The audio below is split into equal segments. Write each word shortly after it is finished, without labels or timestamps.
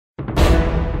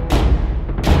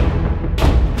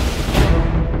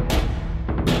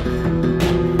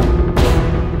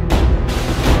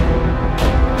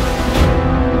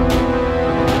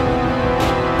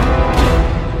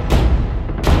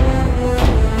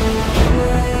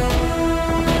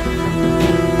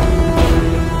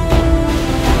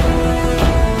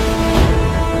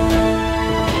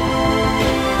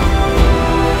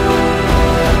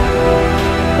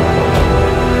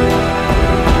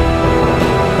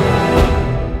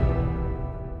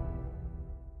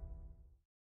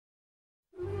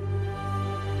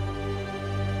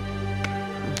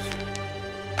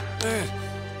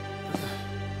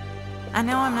I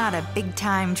know I'm not a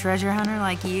big-time treasure hunter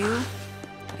like you,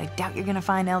 but I doubt you're gonna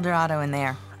find El Dorado in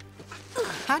there.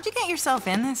 How'd you get yourself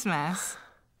in this mess?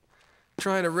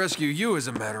 Trying to rescue you, as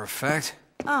a matter of fact.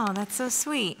 Oh, that's so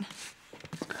sweet.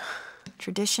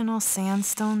 Traditional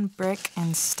sandstone, brick,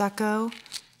 and stucco.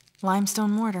 Limestone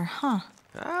mortar, huh?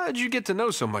 How'd you get to know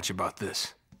so much about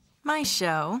this? My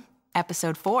show,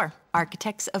 Episode 4,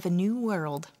 Architects of a New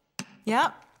World.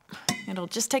 Yep, it'll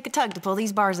just take a tug to pull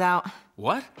these bars out.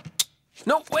 What?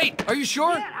 No, wait, are you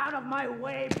sure? Get out of my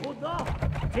way, puto!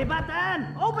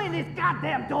 Chibatan, open this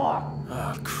goddamn door!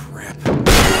 Oh, crap.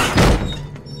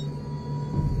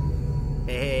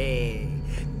 Hey,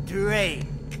 Drake.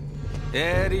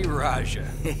 Eddie Raja.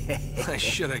 I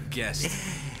should have guessed.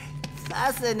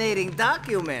 Fascinating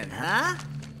document, huh?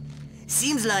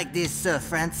 Seems like this Sir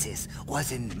Francis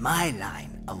was in my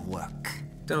line of work.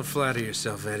 Don't flatter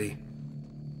yourself, Eddie.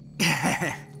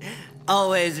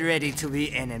 Always ready to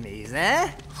be enemies,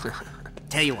 eh?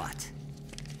 Tell you what,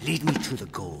 lead me to the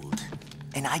gold,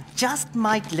 and I just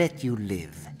might let you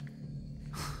live.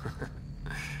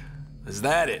 Is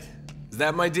that it? Is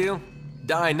that my deal?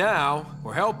 Die now,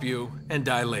 or help you, and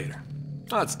die later.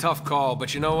 Oh, it's a tough call,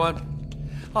 but you know what?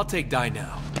 I'll take die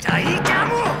now.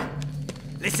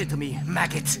 Listen to me,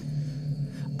 maggot.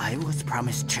 I was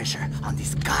promised treasure on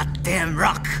this goddamn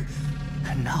rock.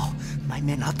 And now, my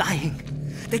men are dying.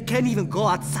 They can't even go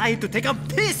outside to take a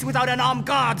piss without an armed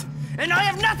guard. And I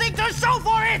have nothing to show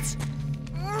for it!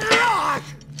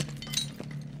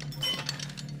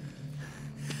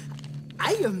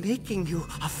 I am making you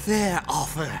a fair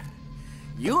offer.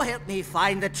 You help me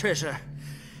find the treasure,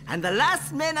 and the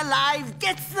last man alive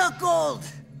gets the gold.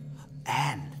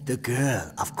 And the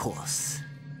girl, of course.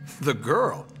 The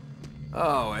girl?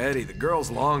 Oh, Eddie, the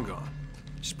girl's long gone.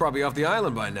 She's probably off the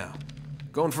island by now.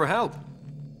 Going for help.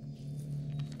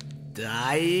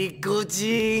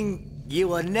 Daikujin, you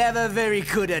were never very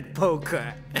good at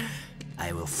poker.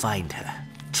 I will find her.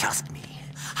 Trust me.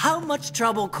 How much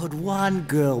trouble could one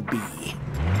girl be?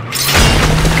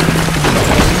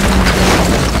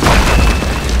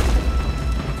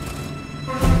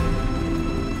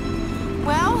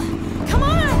 Well, come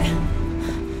on!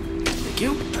 Thank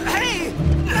you. Hey!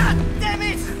 Damn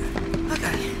it!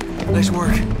 Okay, Nice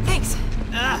work. thanks.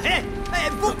 Hey! Hey!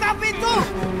 Buka pintu!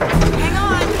 Hang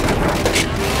on.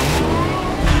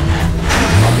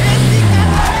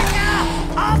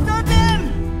 After them!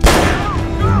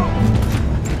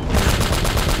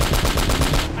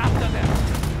 After them!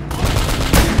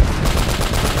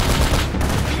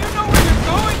 Do you know where you're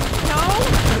going? No?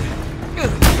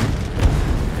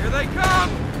 Here they come!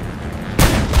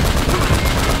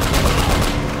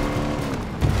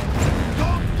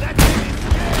 Don't let them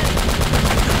escape!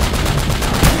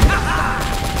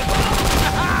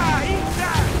 Eat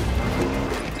that!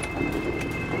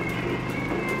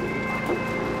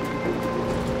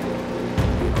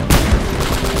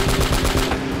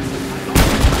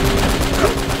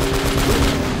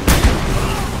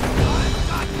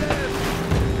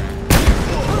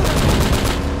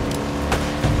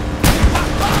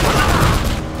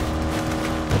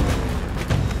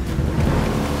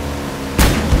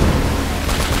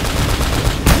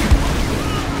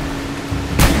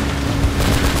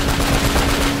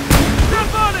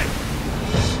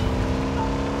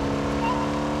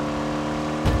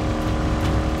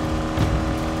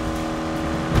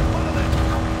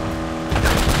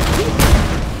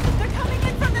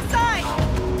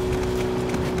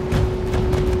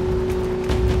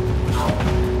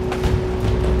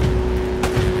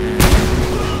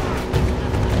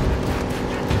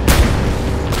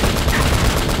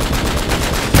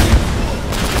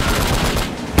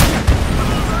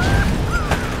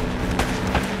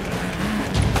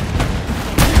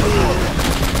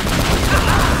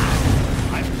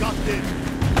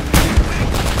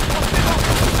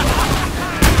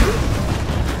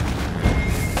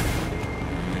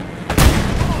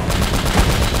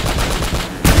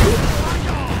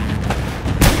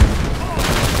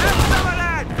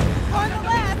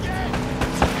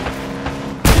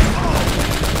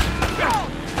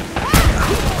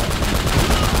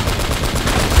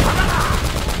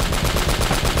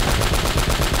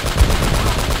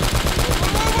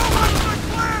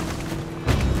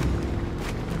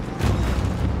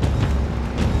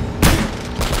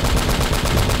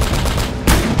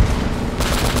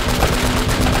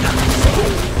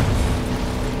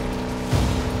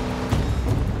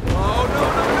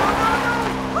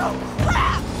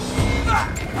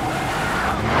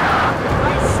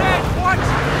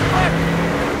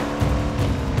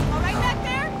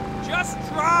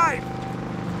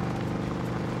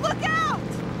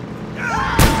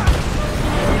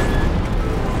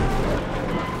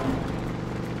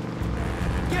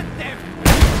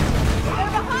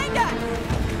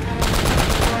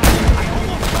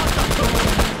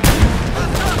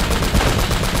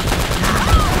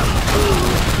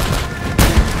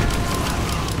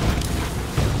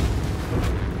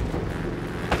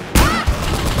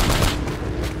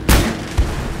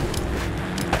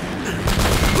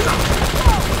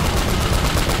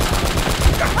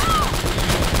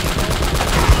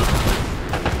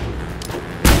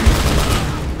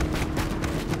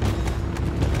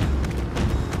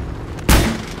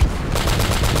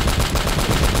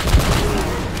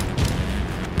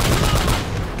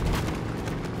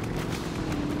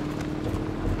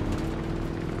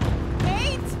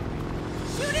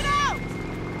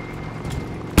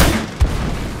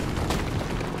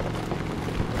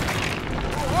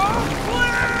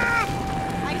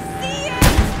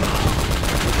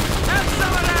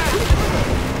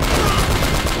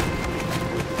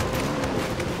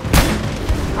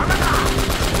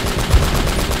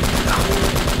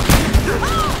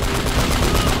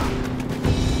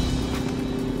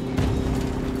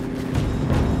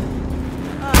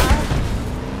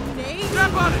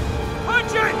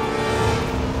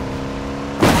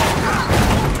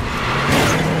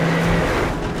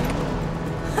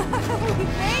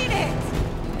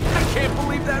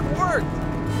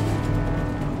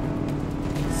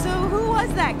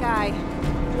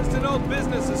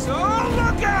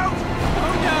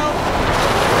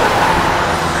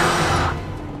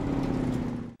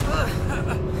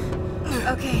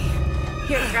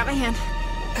 my hand.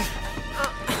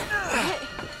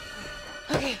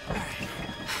 Okay.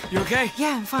 You okay?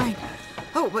 Yeah, I'm fine.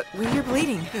 Oh, but you're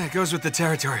bleeding. Yeah, it goes with the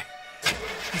territory.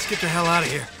 Let's get the hell out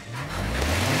of here.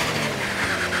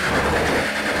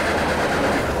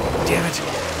 Damn it.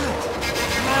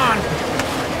 Come on.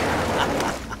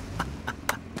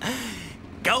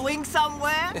 Going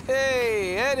somewhere?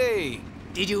 Hey, Eddie.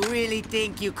 Did you really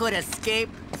think you could escape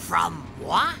from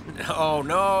what? Oh,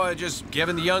 no, I just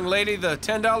giving the young lady the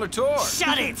 $10 tour.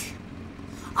 Shut it!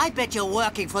 I bet you're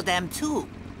working for them too.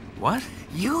 What?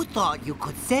 You thought you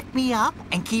could set me up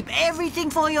and keep everything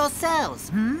for yourselves,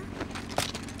 hmm?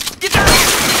 Get down!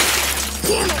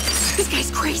 Damn it! This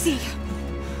guy's crazy.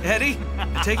 Eddie,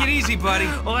 take it easy, buddy.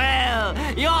 Well,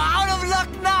 you're out of luck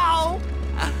now!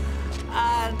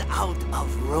 And out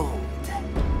of road.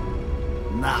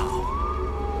 Now,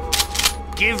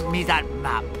 give me that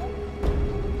map.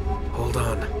 Hold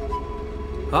on.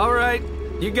 All right,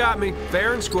 you got me,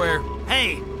 fair and square.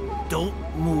 Hey, don't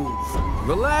move.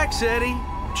 Relax, Eddie.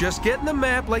 Just getting the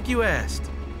map like you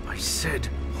asked. I said,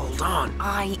 hold on.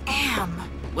 I am.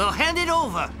 Well, hand it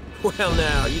over. Well,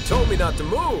 now, you told me not to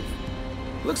move.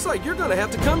 Looks like you're gonna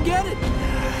have to come get it.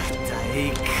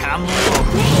 Come on.